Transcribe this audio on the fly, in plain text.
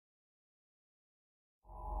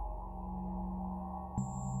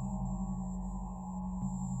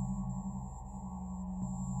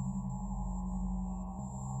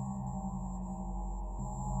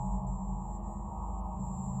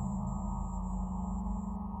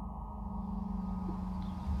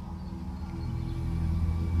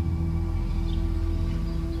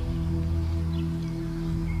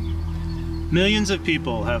Millions of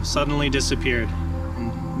people have suddenly disappeared.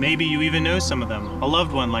 And maybe you even know some of them, a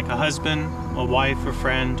loved one like a husband, a wife, a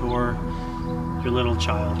friend, or your little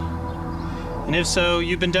child. And if so,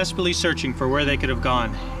 you've been desperately searching for where they could have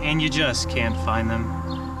gone, and you just can't find them.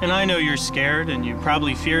 And I know you're scared, and you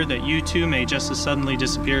probably fear that you too may just as suddenly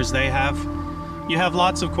disappear as they have. You have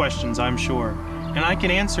lots of questions, I'm sure, and I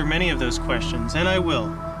can answer many of those questions, and I will.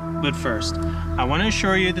 But first, I want to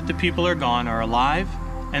assure you that the people are gone are alive,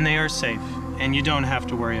 and they are safe, and you don't have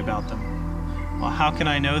to worry about them. Well, how can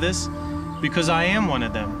I know this? Because I am one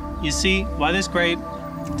of them. You see, why this great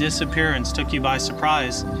disappearance took you by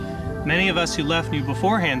surprise. Many of us who left knew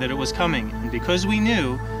beforehand that it was coming, and because we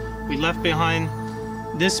knew, we left behind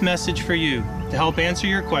this message for you to help answer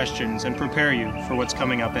your questions and prepare you for what's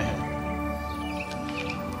coming up ahead.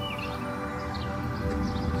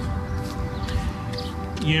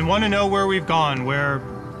 You want to know where we've gone, where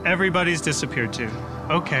everybody's disappeared to.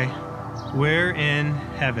 Okay, we're in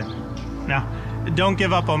heaven. Now, don't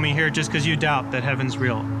give up on me here just because you doubt that heaven's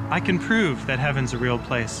real. I can prove that heaven's a real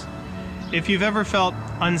place. If you've ever felt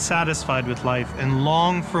unsatisfied with life and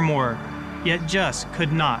longed for more, yet just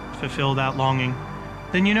could not fulfill that longing,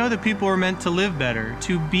 then you know that people are meant to live better,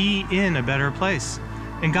 to be in a better place.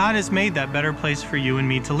 And God has made that better place for you and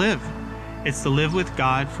me to live. It's to live with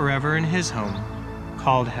God forever in His home,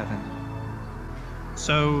 called heaven.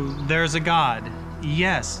 So there's a God.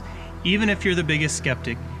 Yes, even if you're the biggest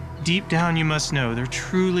skeptic, deep down you must know there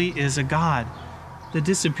truly is a God. The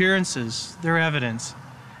disappearances, they're evidence.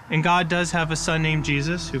 And God does have a son named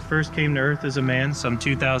Jesus who first came to earth as a man some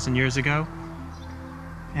 2,000 years ago.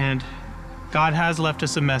 And God has left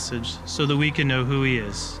us a message so that we can know who He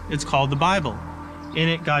is. It's called the Bible. In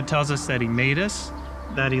it, God tells us that He made us,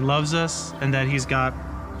 that He loves us, and that He's got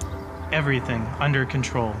everything under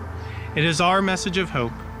control. It is our message of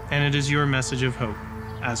hope, and it is your message of hope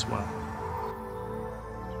as well.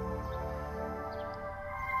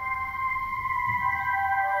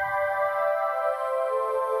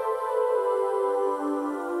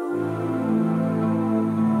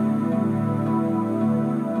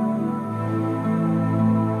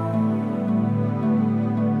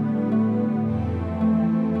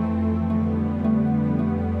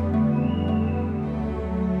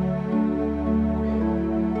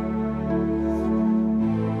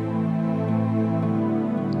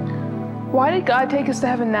 Why did God take us to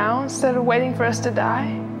heaven now instead of waiting for us to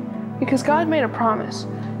die? Because God made a promise.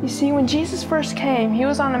 You see, when Jesus first came, He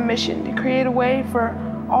was on a mission to create a way for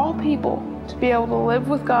all people to be able to live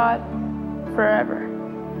with God forever.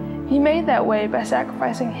 He made that way by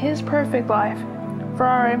sacrificing His perfect life for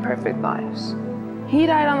our imperfect lives. He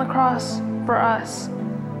died on the cross for us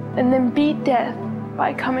and then beat death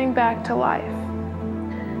by coming back to life.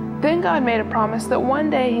 Then God made a promise that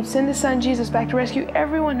one day He'd send His Son Jesus back to rescue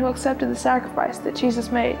everyone who accepted the sacrifice that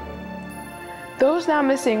Jesus made. Those now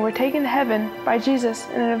missing were taken to heaven by Jesus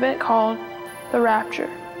in an event called the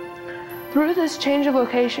Rapture. Through this change of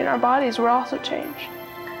location, our bodies were also changed.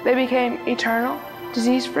 They became eternal,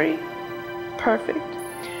 disease-free, perfect.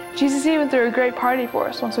 Jesus even threw a great party for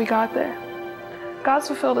us once we got there. God's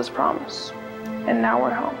fulfilled His promise, and now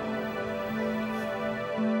we're home.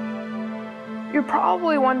 You're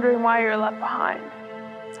probably wondering why you're left behind.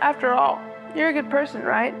 After all, you're a good person,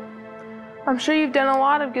 right? I'm sure you've done a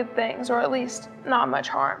lot of good things, or at least not much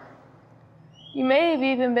harm. You may have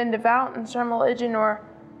even been devout in some religion or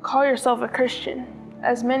call yourself a Christian,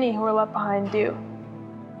 as many who are left behind do.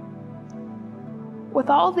 With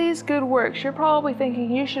all these good works, you're probably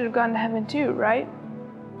thinking you should have gone to heaven too, right?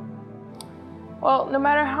 Well, no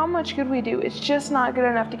matter how much good we do, it's just not good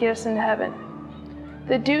enough to get us into heaven.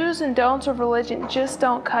 The do's and don'ts of religion just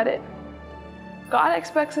don't cut it. God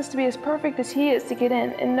expects us to be as perfect as He is to get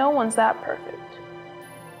in, and no one's that perfect.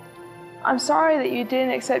 I'm sorry that you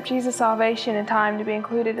didn't accept Jesus' salvation in time to be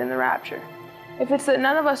included in the rapture. If it's that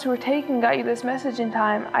none of us who were taken got you this message in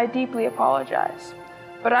time, I deeply apologize.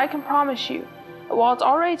 But I can promise you that while it's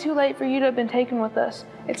already too late for you to have been taken with us,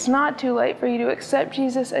 it's not too late for you to accept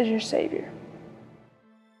Jesus as your Savior.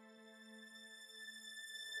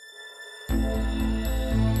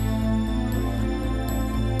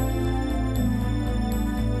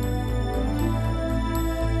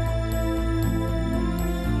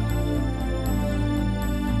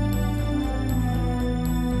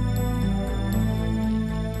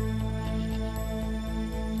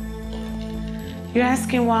 You're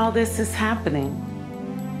asking why all this is happening.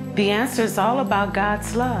 The answer is all about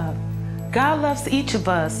God's love. God loves each of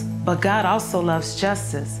us, but God also loves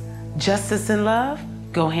justice. Justice and love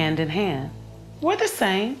go hand in hand. We're the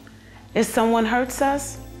same. If someone hurts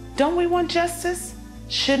us, don't we want justice?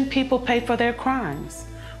 Shouldn't people pay for their crimes?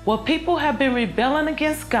 Well, people have been rebelling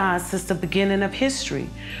against God since the beginning of history.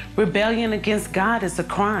 Rebellion against God is a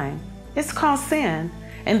crime. It's called sin.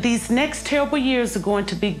 And these next terrible years are going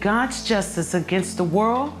to be God's justice against the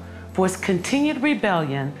world for its continued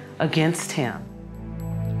rebellion against Him.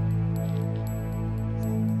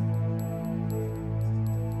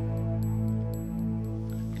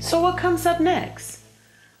 So what comes up next?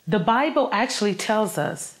 The Bible actually tells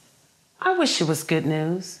us, I wish it was good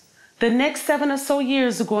news. The next 7 or so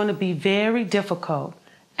years are going to be very difficult,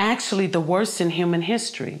 actually the worst in human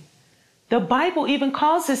history. The Bible even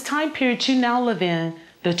calls this time period you now live in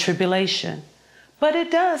the tribulation, but it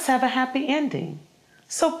does have a happy ending.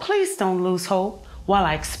 So please don't lose hope while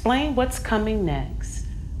I explain what's coming next.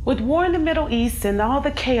 With war in the Middle East and all the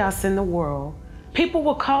chaos in the world, people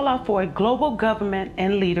will call out for a global government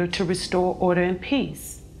and leader to restore order and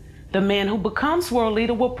peace. The man who becomes world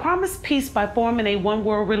leader will promise peace by forming a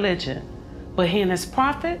one-world religion, but he and his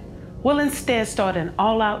prophet will instead start an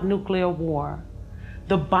all-out nuclear war.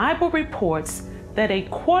 The Bible reports that a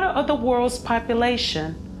quarter of the world's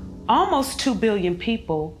population, almost 2 billion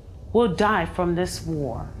people, will die from this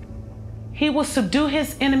war. He will subdue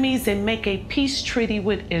his enemies and make a peace treaty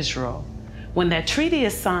with Israel. When that treaty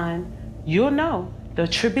is signed, you'll know the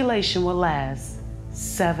tribulation will last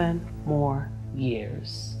 7 more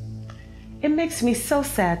years. It makes me so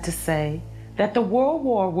sad to say that the world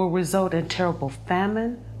war will result in terrible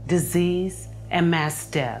famine, disease, and mass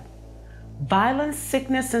death. Violence,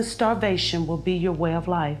 sickness, and starvation will be your way of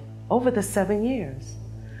life over the 7 years.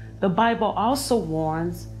 The Bible also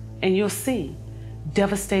warns, and you'll see,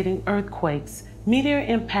 devastating earthquakes, meteor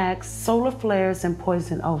impacts, solar flares, and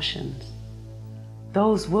poison oceans.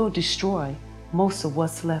 Those will destroy most of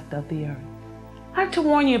what's left of the earth. I have to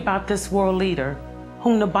warn you about this world leader,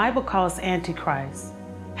 whom the Bible calls Antichrist.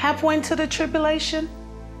 Halfway into the tribulation,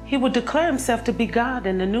 he will declare himself to be God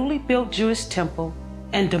in the newly built Jewish temple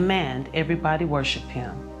and demand everybody worship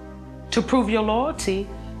him. To prove your loyalty,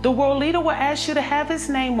 the world leader will ask you to have his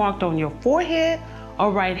name marked on your forehead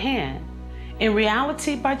or right hand. In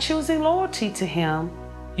reality, by choosing loyalty to him,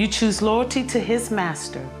 you choose loyalty to his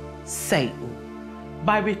master, Satan.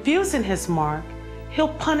 By refusing his mark,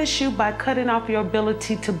 he'll punish you by cutting off your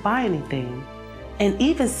ability to buy anything and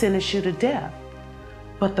even sentence you to death.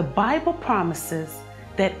 But the Bible promises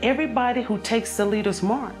that everybody who takes the leader's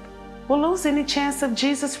mark will lose any chance of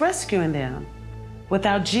Jesus rescuing them.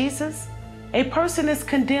 Without Jesus, a person is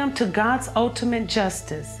condemned to God's ultimate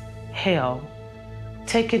justice, hell.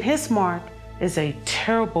 Taking his mark is a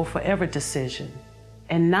terrible forever decision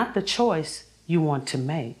and not the choice you want to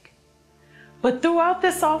make. But throughout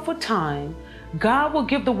this awful time, God will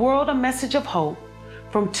give the world a message of hope.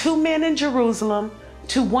 From 2 men in Jerusalem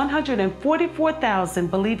to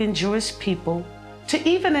 144,000 believing Jewish people to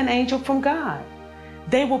even an angel from God.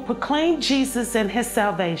 They will proclaim Jesus and his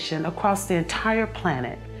salvation across the entire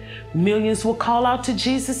planet. Millions will call out to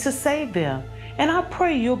Jesus to save them, and I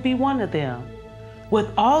pray you'll be one of them.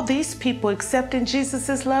 With all these people accepting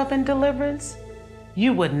Jesus' love and deliverance,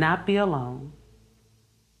 you would not be alone.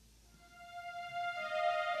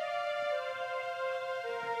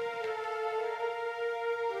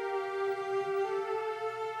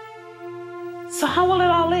 So how will it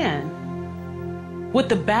all end? With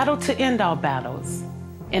the battle to end all battles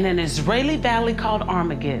in an Israeli valley called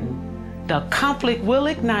Armageddon. The conflict will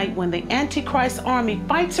ignite when the Antichrist army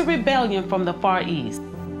fights a rebellion from the Far East.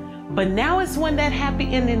 But now is when that happy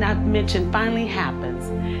ending I've mentioned finally happens,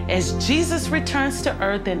 as Jesus returns to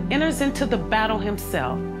earth and enters into the battle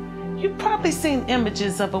himself. You've probably seen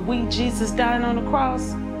images of a wee Jesus dying on the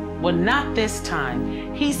cross. Well, not this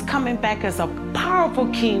time. He's coming back as a powerful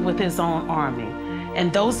king with his own army.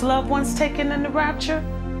 And those loved ones taken in the rapture,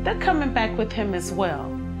 they're coming back with him as well.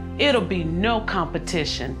 It'll be no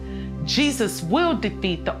competition. Jesus will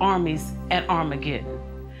defeat the armies at Armageddon.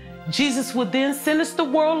 Jesus will then sentence the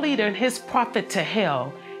world leader and his prophet to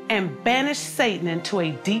hell and banish Satan into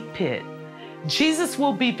a deep pit. Jesus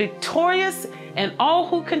will be victorious, and all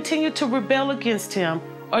who continue to rebel against him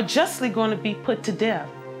are justly going to be put to death.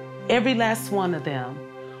 Every last one of them.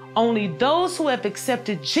 Only those who have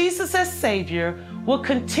accepted Jesus as Savior will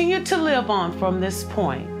continue to live on from this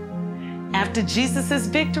point. After Jesus'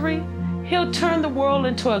 victory, he'll turn the world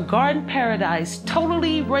into a garden paradise,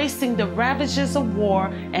 totally erasing the ravages of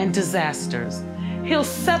war and disasters. He'll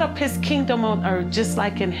set up his kingdom on earth just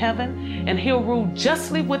like in heaven, and he'll rule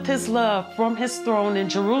justly with his love from his throne in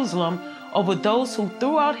Jerusalem over those who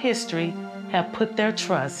throughout history have put their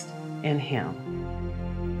trust in him.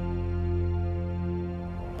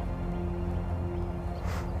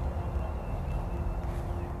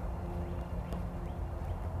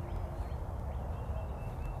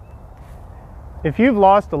 If you've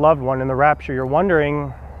lost a loved one in the rapture, you're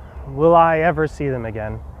wondering, will I ever see them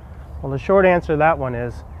again? Well, the short answer to that one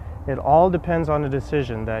is, it all depends on a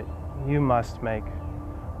decision that you must make.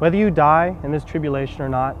 Whether you die in this tribulation or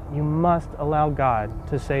not, you must allow God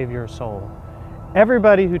to save your soul.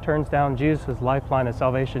 Everybody who turns down Jesus' lifeline of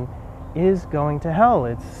salvation is going to hell.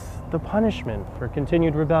 It's the punishment for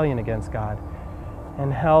continued rebellion against God.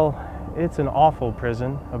 And hell, it's an awful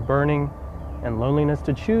prison of burning and loneliness.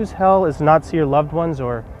 To choose hell is not see your loved ones,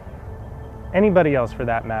 or anybody else for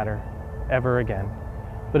that matter, ever again.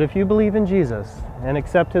 But if you believe in Jesus and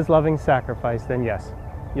accept his loving sacrifice, then yes,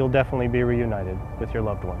 you'll definitely be reunited with your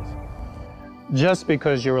loved ones. Just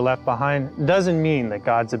because you were left behind doesn't mean that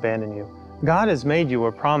God's abandoned you. God has made you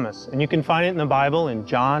a promise, and you can find it in the Bible in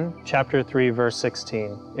John chapter 3, verse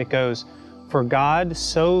 16. It goes, "For God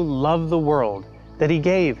so loved the world that he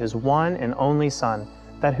gave his one and only Son,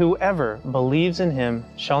 that whoever believes in him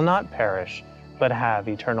shall not perish, but have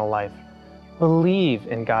eternal life." Believe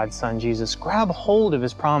in God's Son, Jesus. Grab hold of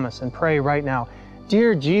his promise and pray right now,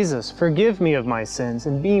 "Dear Jesus, forgive me of my sins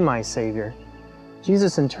and be my Savior."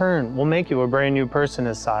 Jesus, in turn, will make you a brand new person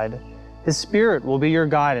his side. His Spirit will be your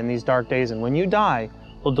guide in these dark days, and when you die,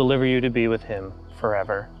 will deliver you to be with him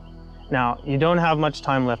forever. Now, you don't have much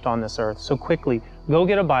time left on this earth, so quickly, go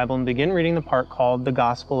get a Bible and begin reading the part called The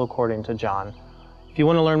Gospel According to John. If you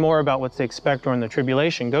want to learn more about what to expect during the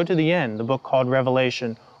tribulation, go to the end, the book called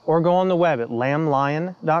Revelation, or go on the web at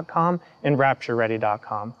lamblion.com and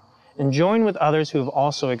raptureready.com. And join with others who have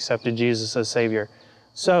also accepted Jesus as Savior,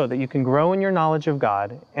 so that you can grow in your knowledge of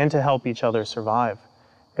God and to help each other survive.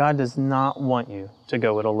 God does not want you to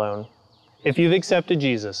go it alone. If you've accepted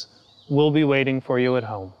Jesus, we'll be waiting for you at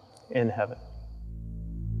home in heaven.